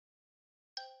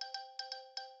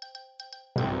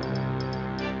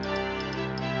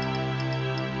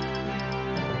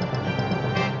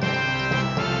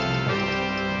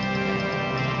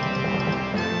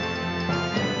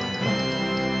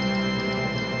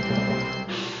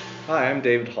Hi, I'm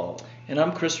David Hall, And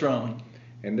I'm Chris Rowan.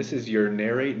 and this is your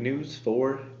Narrate News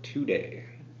for today.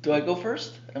 Do I go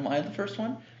first? Am I the first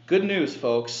one? Good news,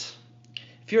 folks.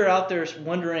 If you're out there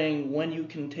wondering when you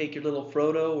can take your little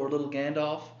Frodo or little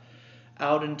Gandalf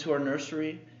out into our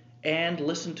nursery and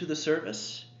listen to the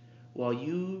service, well,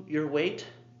 your wait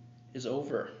is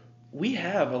over. We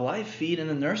have a live feed in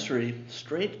the nursery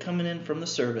straight coming in from the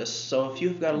service. So if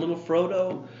you've got a little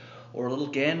Frodo or a little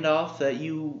Gandalf that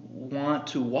you want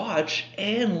to watch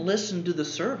and listen to the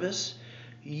service,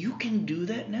 you can do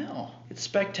that now. It's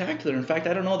spectacular. In fact,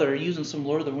 I don't know, they're using some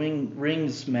Lord of the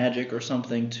Rings magic or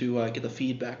something to get the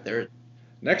feedback there.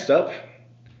 Next up,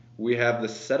 we have the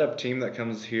setup team that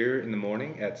comes here in the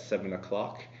morning at 7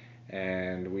 o'clock.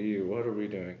 And what are we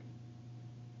doing?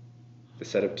 The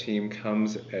setup team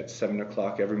comes at 7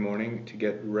 o'clock every morning to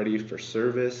get ready for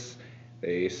service.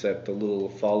 They set the little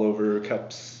fall-over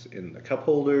cups in the cup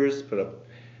holders, put up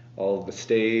all of the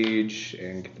stage,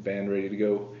 and get the band ready to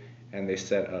go. And they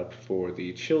set up for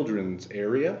the children's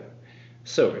area.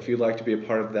 So if you'd like to be a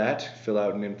part of that, fill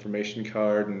out an information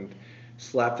card and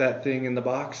slap that thing in the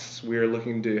box. We are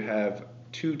looking to have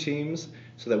 2 teams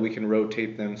so that we can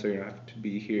rotate them so you don't have to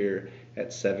be here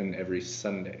at 7 every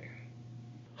Sunday.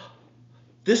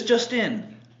 This just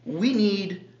in.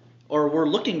 We're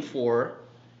looking for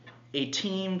a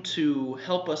team to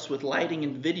help us with lighting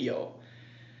and video.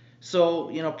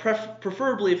 So,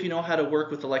 preferably if you know how to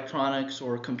work with electronics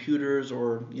or computers,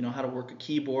 or how to work a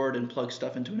keyboard and plug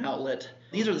stuff into an outlet.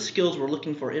 These are the skills we're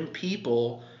looking for in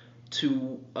people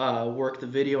to work the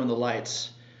video and the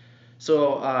lights.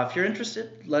 So if you're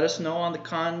interested, let us know on the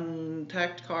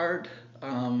contact card.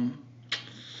 Do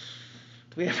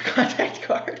we have a contact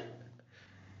card?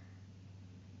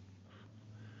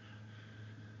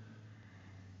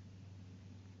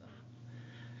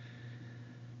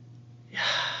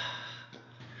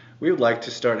 We would like to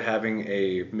start having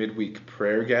a midweek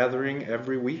prayer gathering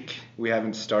every week. We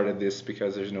haven't started this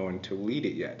because there's no one to lead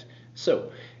it yet.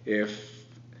 So, if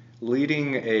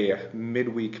leading a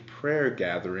midweek prayer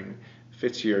gathering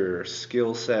fits your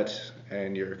skill set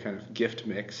and your kind of gift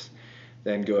mix,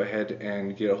 then go ahead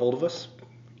and get a hold of us.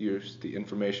 Use the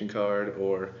information card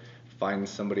or find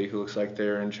somebody who looks like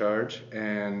they're in charge,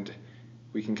 and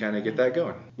we can kind of get that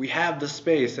going. We have the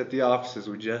space at the offices,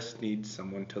 we just need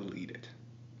someone to lead it.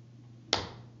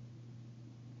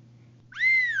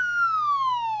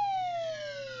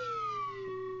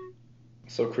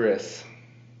 So Chris,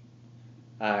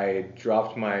 I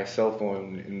dropped my cell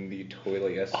phone in the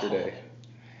toilet yesterday.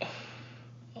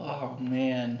 Oh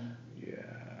man. Yeah.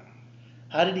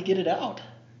 How did he get it out?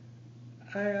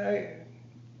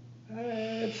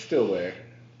 It's still there.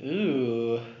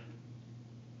 Ooh.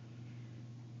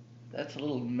 That's a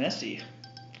little messy.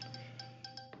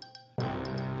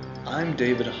 I'm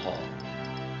David Hall.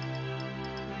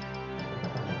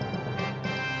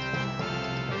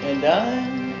 And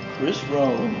I'm Chris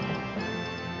Rowan.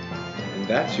 And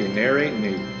that's your Narrate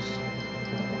News.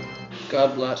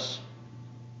 God bless.